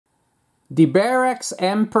The Barracks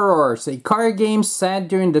Emperors, a card game set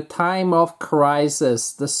during the time of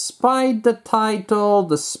crisis. Despite the title,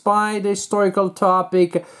 despite the historical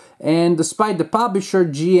topic, and despite the publisher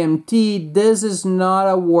GMT, this is not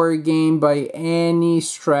a war game by any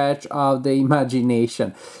stretch of the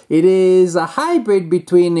imagination. It is a hybrid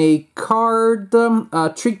between a card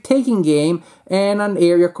trick-taking game and an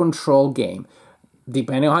area control game.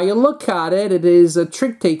 Depending on how you look at it, it is a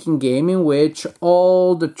trick-taking game in which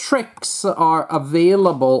all the tricks are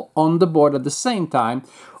available on the board at the same time,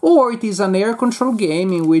 or it is an area control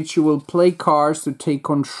game in which you will play cards to take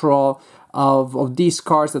control of these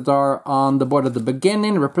cards that are on the board at the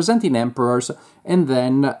beginning, representing emperors, and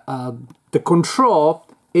then the control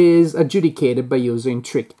is adjudicated by using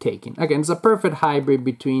trick-taking. Again, it's a perfect hybrid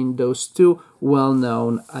between those two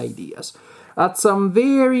well-known ideas. At some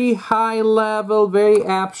very high level, very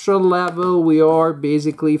abstract level, we are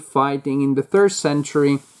basically fighting in the 3rd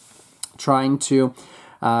century, trying to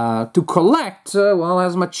collect, well,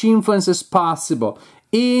 as much influence as possible.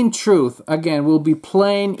 In truth, again, we'll be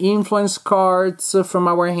playing influence cards from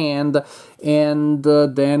our hand, and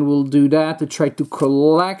then we'll do that to try to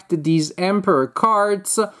collect these emperor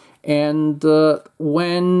cards. And so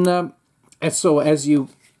as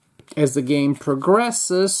the game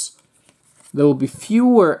progresses, there will be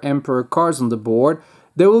fewer emperor cards on the board.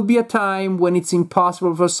 There will be a time when it's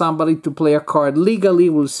impossible for somebody to play a card legally.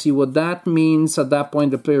 We'll see what that means. At that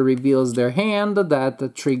point, the player reveals their hand.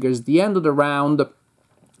 That triggers the end of the round.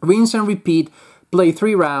 Rinse and repeat, play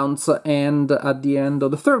 3 rounds, and at the end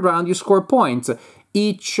of the 3rd round, you score points.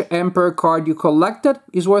 Each emperor card you collected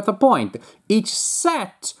is worth a point. Each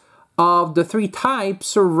set of the 3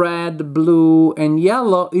 types, red, blue, and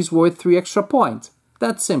yellow, is worth 3 extra points.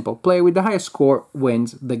 That's simple. Player with the highest score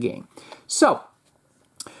wins the game. So,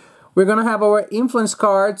 we're going to have our influence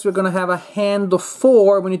cards. We're going to have a hand of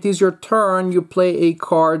 4. When it is your turn, you play a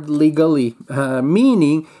card legally,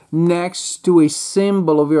 meaning next to a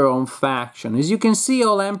symbol of your own faction. As you can see,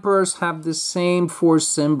 all emperors have the same 4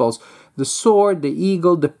 symbols: the sword, the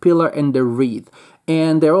eagle, the pillar, and the wreath.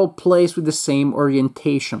 And they're all placed with the same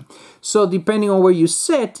orientation. So depending on where you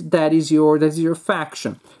sit, that is your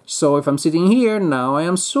faction. So if I'm sitting here, now I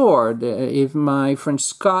am sword. If my friend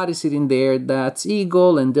Scott is sitting there, that's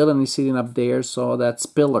eagle, and Dylan is sitting up there, so that's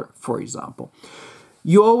pillar, for example.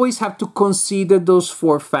 You always have to consider those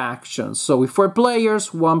 4 factions. So with 4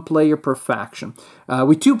 players, 1 player per faction.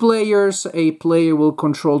 With 2 players, a player will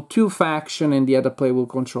control 2 factions and the other player will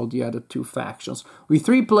control the other 2 factions. With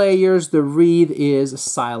 3 players, the read is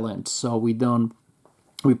silent, so we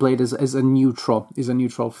play it as a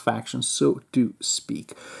neutral faction, so to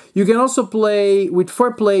speak. You can also play with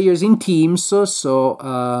 4 players in teams, so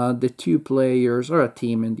the 2 players are a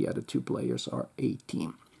team and the other 2 players are a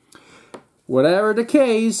team. Whatever the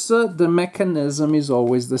case, the mechanism is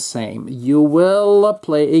always the same. You will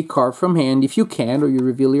play a card from hand if you can, or you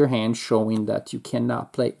reveal your hand showing that you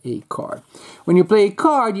cannot play a card. When you play a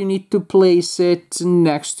card, you need to place it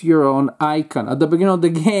next to your own icon. At the beginning of the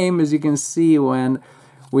game, as you can see, when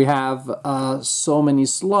we have so many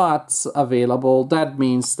slots available, that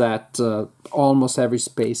means that almost every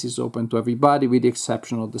space is open to everybody, with the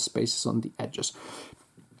exception of the spaces on the edges.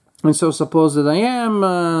 And so suppose that I am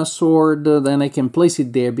a sword, then I can place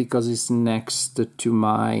it there because it's next to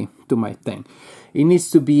my thing. It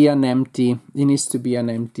needs to be an empty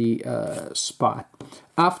spot.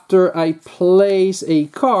 After I place a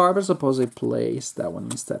card, suppose I place that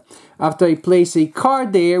one instead. After I place a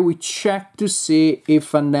card there, we check to see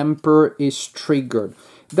if an emperor is triggered.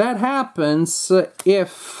 That happens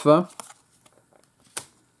if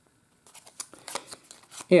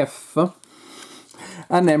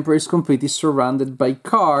an emperor is completely surrounded by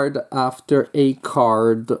card after a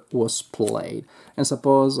card was played. And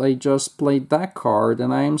suppose I just played that card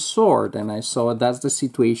and I am sword, and I saw that's the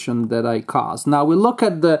situation that I caused. Now we look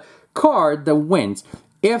at the card that wins.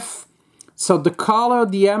 So the color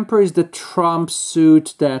of the emperor is the trump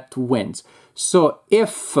suit that wins. So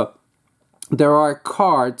if there are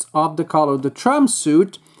cards of the color of the trump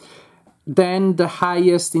suit, then the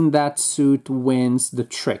highest in that suit wins the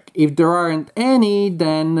trick. If there aren't any,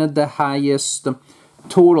 then the highest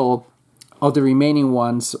total of the remaining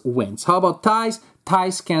ones wins. How about ties?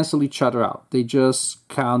 Ties cancel each other out. They just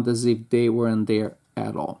count as if they weren't there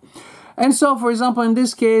at all. And so, for example, in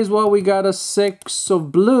this case, well, we got a 6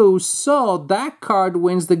 of blue, so that card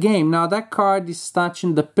wins the game. Now, that card is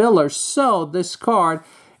touching the pillar, so this card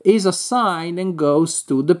is assigned and goes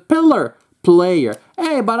to the pillar player.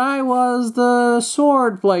 Hey, but I was the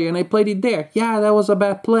sword player and I played it there. Yeah, that was a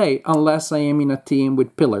bad play, unless I am in a team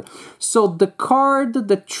with pillar. So the card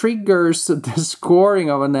that triggers the scoring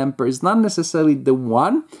of an emperor is not necessarily the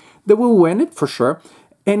one that will win it, for sure,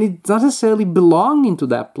 and it doesn't necessarily belonging to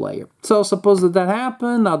that player. So suppose that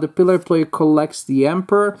happened, now the pillar player collects the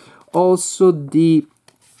emperor, also the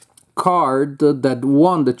card that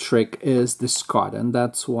won the trick is discarded, and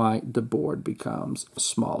that's why the board becomes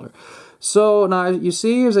smaller. So now you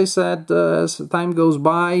see, as I said, as time goes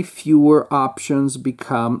by, fewer options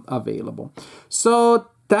become available. So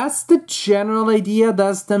that's the general idea,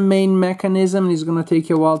 that's the main mechanism. It's going to take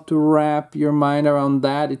you a while to wrap your mind around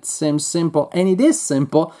that. It seems simple, and it is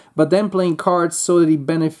simple, but then playing cards so that it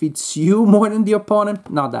benefits you more than the opponent,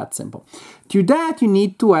 not that simple. To that, you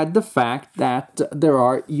need to add the fact that there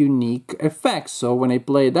are unique effects. So when I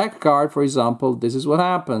play that card, for example, this is what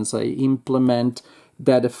happens. I implement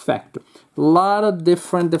that effect. A lot of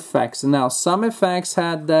different effects. Now, some effects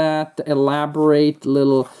had that elaborate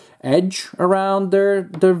little edge around their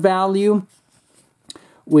value,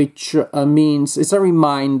 which means it's a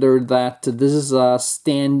reminder that this is a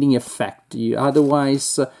standing effect.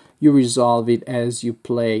 Otherwise, you resolve it as you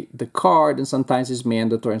play the card, and sometimes it's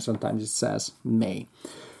mandatory and sometimes it says may.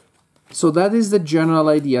 So that is the general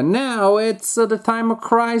idea. Now it's the time of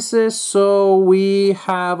crisis, so we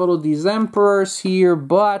have all of these emperors here,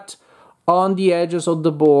 but on the edges of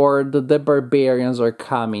the board, the barbarians are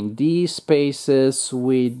coming. These spaces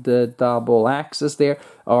with the double axis there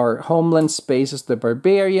are homeland spaces, the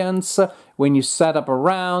barbarians. When you set up a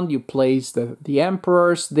round, you place the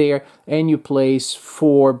emperors there, and you place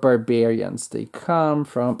 4 barbarians. They come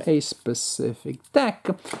from a specific deck.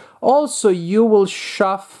 Also, you will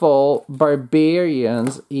shuffle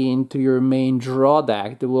barbarians into your main draw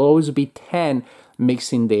deck. There will always be 10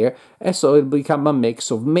 mixing there, and so it'll become a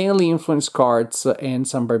mix of mainly influence cards and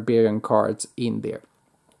some barbarian cards in there.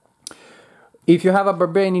 If you have a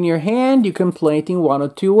barbarian in your hand, you can play it in one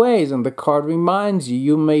of 2 ways, and the card reminds you,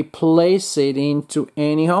 you may place it into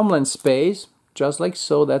any homeland space, just like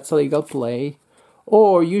so, that's a legal play,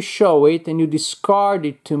 or you show it and you discard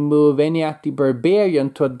it to move any active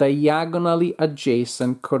barbarian to a diagonally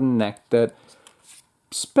adjacent connected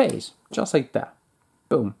space, just like that.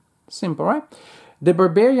 Boom. Simple, right? The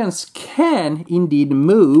barbarians can indeed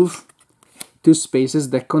move to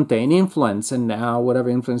spaces that contain influence, and now whatever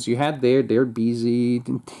influence you had there, they're busy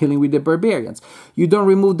dealing with the barbarians. You don't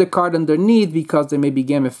remove the card underneath because there may be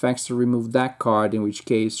game effects to remove that card, in which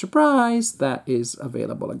case, surprise, that is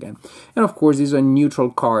available again. And of course, these are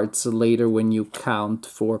neutral cards later when you count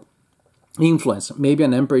for influence. Maybe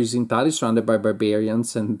an emperor is entirely surrounded by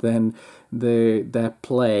barbarians, and then that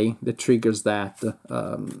play that triggers that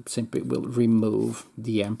simply will remove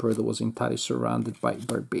the emperor that was entirely surrounded by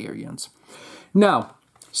barbarians. Now,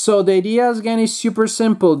 so the idea again is super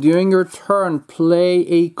simple. During your turn, play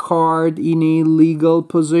a card in a legal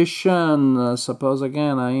position. Suppose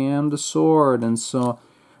again I am the sword, and so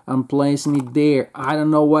I'm placing it there. I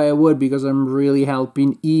don't know why I would, because I'm really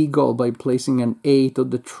helping Eagle by placing an 8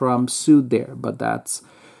 of the trump suit there. But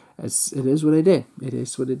it is what I did. It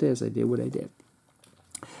is what it is. I did what I did.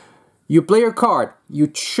 You play your card. You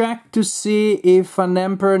check to see if an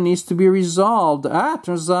emperor needs to be resolved.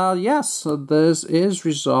 Turns out, yes, so this is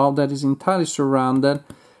resolved. That is entirely surrounded.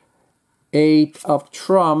 8 of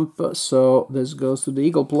trump. So this goes to the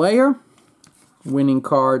Eagle player. Winning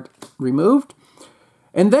card removed.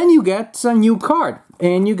 And then you get a new card,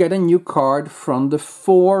 and you get a new card from the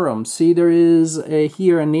forum. See, there is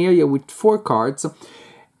here an area with 4 cards,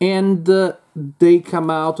 and they come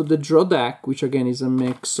out of the draw deck, which again is a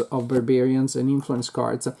mix of barbarians and influence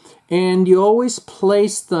cards. And you always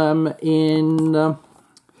place them in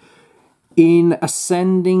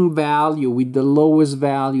ascending value, with the lowest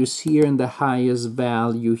values here and the highest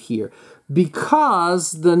value here,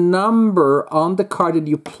 because the number on the card that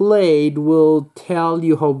you played will tell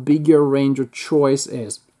you how big your range of choice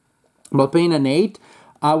is. By playing an 8,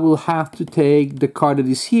 I will have to take the card that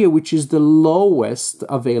is here, which is the lowest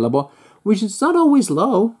available, which is not always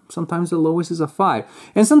low. Sometimes the lowest is a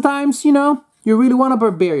 5. And sometimes, you know, you really want a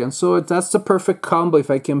barbarian, so that's the perfect combo if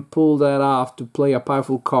I can pull that off to play a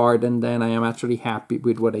powerful card, and then I am actually happy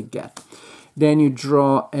with what I get. Then you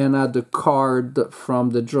draw another card from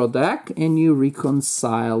the draw deck, and you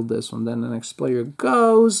reconcile this one. Then the next player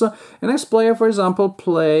goes. The next player, for example,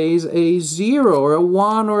 plays a 0 or a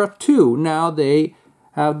 1 or a 2. Now they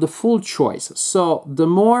have the full choice. So the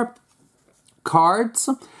more cards,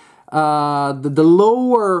 the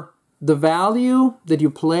lower the value that you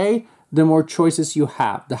play, the more choices you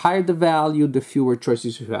have. The higher the value, the fewer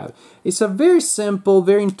choices you have. It's a very simple,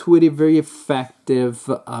 very intuitive, very effective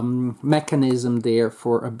mechanism there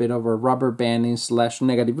for a bit of a rubber banding /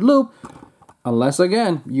 negative loop. Unless,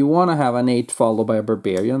 again, you want to have an 8 followed by a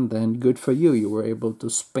barbarian, then good for you. You were able to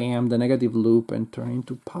spam the negative loop and turn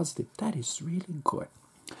into positive. That is really good.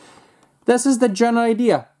 This is the general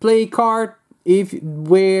idea. Play a card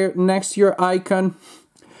where next to your icon,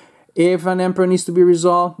 if an emperor needs to be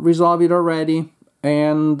resolved, resolve it already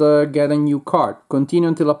and get a new card. Continue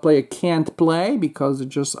until a player can't play because there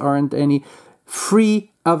just aren't any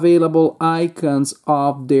free available icons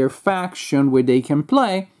of their faction where they can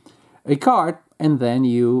play a card, and then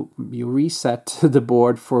you reset the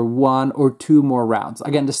board for 1 or 2 more rounds.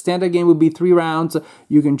 Again, the standard game would be 3 rounds.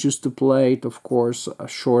 You can choose to play it, of course,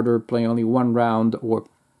 shorter, play only 1 round or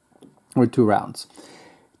 2 rounds.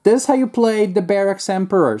 This is how you play the Barracks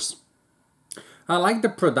Emperors. I like the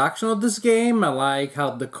production of this game. I like how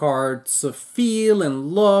the cards feel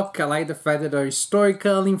and look. I like the fact that there is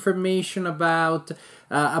historical information about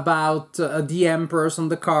the emperors on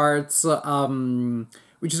the cards,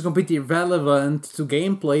 which is completely irrelevant to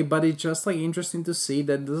gameplay, but it's just like interesting to see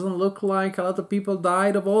that it doesn't look like a lot of people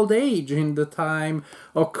died of old age in the time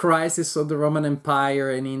of crisis of the Roman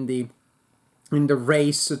Empire and in the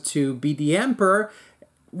race to be the emperor,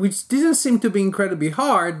 which didn't seem to be incredibly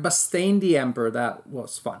hard, but staying the emperor, that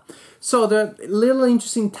was fun. So there are little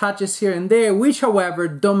interesting touches here and there, which, however,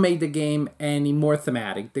 don't make the game any more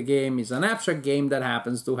thematic. The game is an abstract game that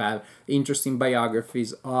happens to have interesting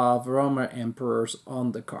biographies of Roman emperors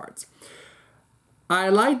on the cards. I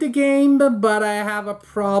like the game, but I have a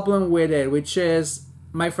problem with it, which is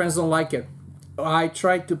my friends don't like it. I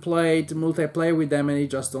tried to play it multiplayer with them and they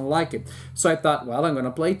just don't like it. So I thought, well, I'm going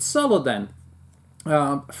to play it solo then.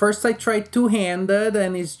 First I tried two-handed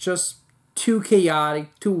and it's just too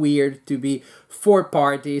chaotic, too weird to be 4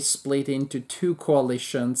 parties split into 2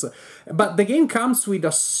 coalitions. But the game comes with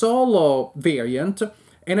a solo variant,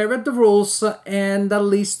 and I read the rules, and at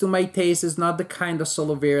least to my taste is not the kind of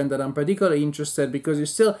solo variant that I'm particularly interested, because you're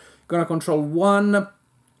still going to control 1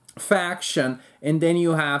 faction, and then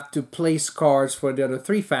you have to place cards for the other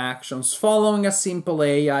 3 factions following a simple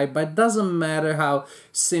AI, but it doesn't matter how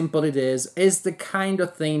simple it is. It's the kind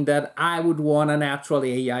of thing that I would want a natural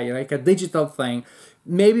AI, like a digital thing.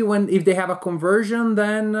 Maybe if they have a conversion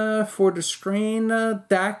then for the screen,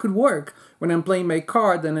 that could work. When I'm playing my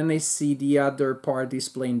card and then I see the other parties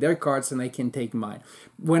playing their cards and I can take mine.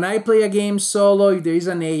 When I play a game solo, if there is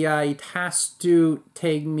an AI, it has to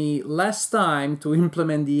take me less time to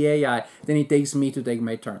implement the AI than it takes me to take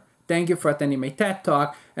my turn. Thank you for attending my TED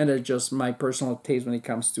Talk, and that's just my personal taste when it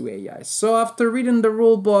comes to AI. So after reading the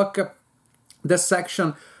rule book, the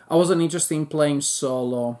section, I wasn't interested in playing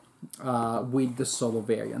solo with the solo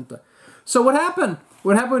variant. So what happened?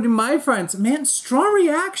 What happened with my friends? Man, strong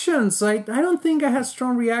reactions. I don't think I had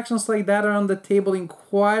strong reactions like that around the table in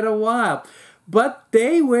quite a while. But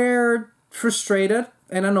they were frustrated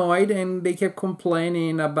and annoyed, and they kept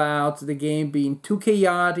complaining about the game being too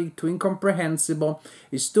chaotic, too incomprehensible.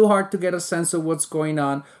 It's too hard to get a sense of what's going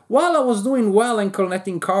on. While I was doing well and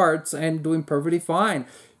collecting cards and doing perfectly fine,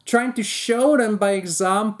 trying to show them by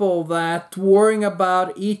example that worrying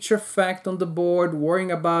about each effect on the board,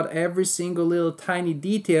 worrying about every single little tiny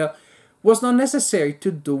detail was not necessary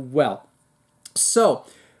to do well. So,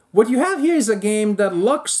 what you have here is a game that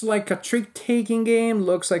looks like a trick-taking game,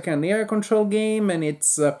 looks like an area control game, and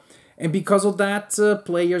and because of that,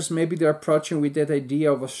 players, maybe they're approaching with that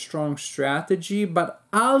idea of a strong strategy, but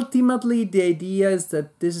ultimately the idea is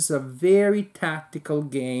that this is a very tactical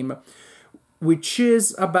game, which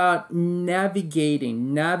is about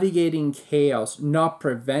navigating chaos, not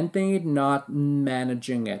preventing it, not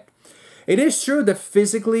managing it. It is true that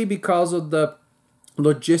physically, because of the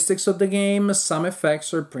logistics of the game, some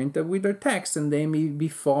effects are printed with their text and they may be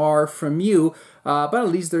far from you, but at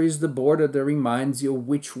least there is the border that reminds you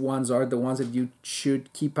which ones are the ones that you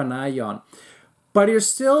should keep an eye on. But you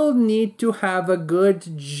still need to have a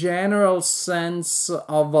good general sense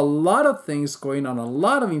of a lot of things going on, a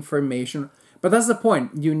lot of information. But that's the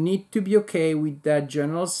point. You need to be okay with that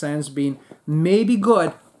general sense being maybe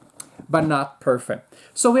good, but not perfect.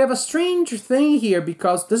 So we have a strange thing here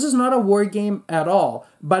because this is not a war game at all.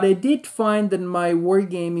 But I did find that my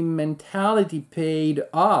wargaming mentality paid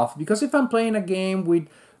off. Because if I'm playing a game with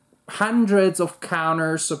hundreds of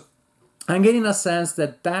counters, I'm getting a sense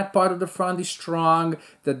that that part of the front is strong,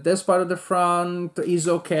 that this part of the front is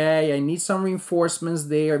okay, I need some reinforcements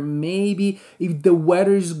there, maybe if the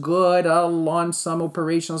weather is good, I'll launch some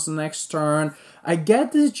operations next turn. I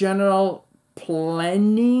get this general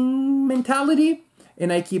planning mentality,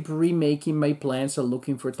 and I keep remaking my plans and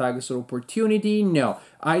looking for targets of opportunity. No,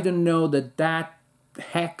 I don't know that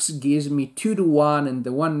hex gives me 2-1 and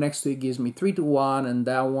the one next to it gives me 3-1, and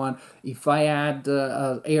that one, if I add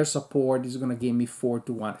air support, is going to give me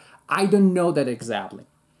 4-1. I don't know that exactly.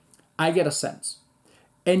 I get a sense.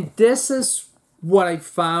 And this is what I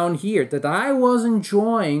found here, that I was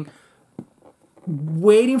enjoying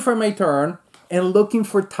waiting for my turn and looking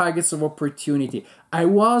for targets of opportunity. I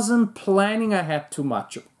wasn't planning ahead too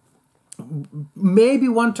much. Maybe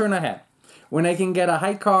one turn ahead, when I can get a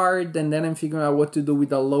high card and then I'm figuring out what to do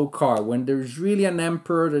with a low card. When there's really an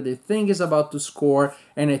emperor that I think is about to score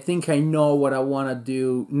and I think I know what I want to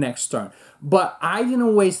do next turn. But I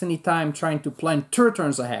didn't waste any time trying to plan 2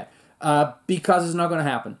 turns ahead. Because it's not going to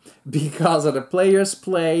happen. Because of the players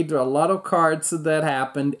played, there are a lot of cards that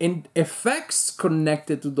happened and effects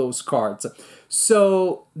connected to those cards.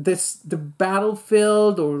 So the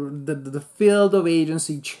battlefield or the field of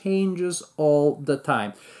agency changes all the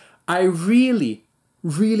time. I really,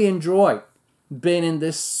 really enjoy being in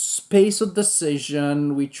this space of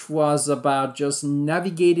decision, which was about just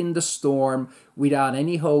navigating the storm without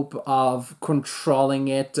any hope of controlling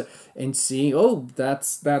it and seeing, oh, that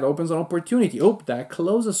opens an opportunity. Oh, that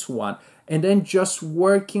closes one. And then just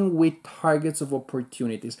working with targets of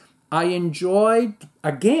opportunities. I enjoyed,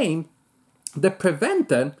 again, that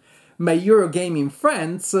prevented my Eurogaming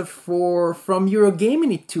friends from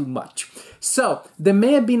Eurogaming it too much. So there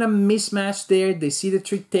may have been a mismatch there. They see the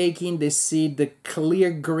trick taking, they see the clear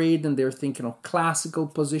grid, and they're thinking of classical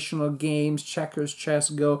positional games, checkers, chess,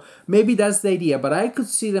 go. Maybe that's the idea, but I could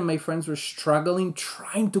see that my friends were struggling,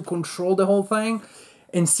 trying to control the whole thing,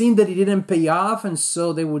 and seeing that it didn't pay off, and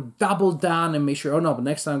so they would double down and make sure, oh no, but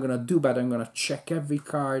next time I'm going to do better. I'm going to check every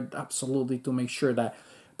card absolutely to make sure that.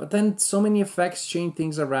 But then so many effects change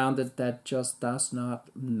things around it that just does not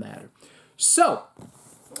matter. So,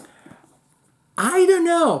 I don't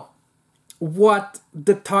know what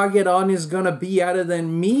the target on is going to be other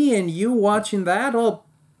than me and you watching that. Well,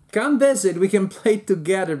 come visit. We can play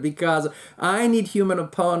together because I need human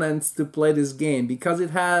opponents to play this game because it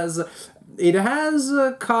has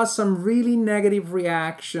caused some really negative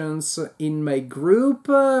reactions in my group,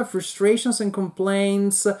 frustrations and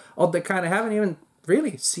complaints of the kind I haven't even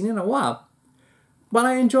really seen in a while. But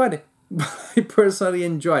I enjoyed it. I personally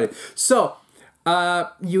enjoyed it. So,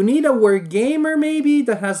 you need a wargamer maybe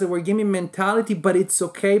that has the wargaming mentality, but it's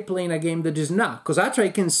okay playing a game that is not. Because actually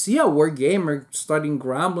I can see a wargamer starting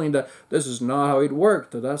grumbling that this is not how it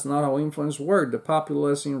worked, that that's not how influence worked, the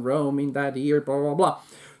populace in Rome in that year, blah, blah, blah.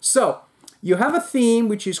 So, you have a theme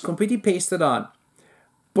which is completely pasted on,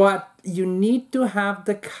 but you need to have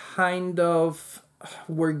the kind of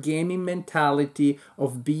wargaming mentality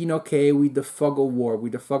of being okay with the fog of war,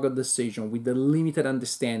 with the fog of decision, with the limited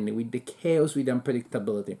understanding, with the chaos, with the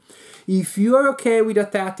unpredictability. If you are okay with a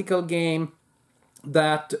tactical game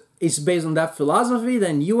that is based on that philosophy,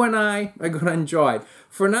 then you and I are going to enjoy it.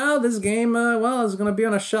 For now, this game, well, is going to be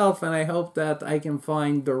on a shelf, and I hope that I can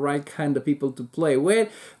find the right kind of people to play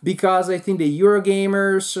with, because I think the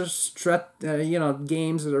Eurogamers,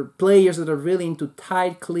 games that are players that are really into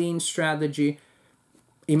tight, clean strategy,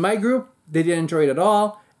 in my group, they didn't enjoy it at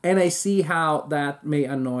all, and I see how that may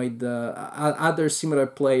annoy the other similar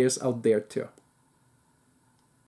players out there too.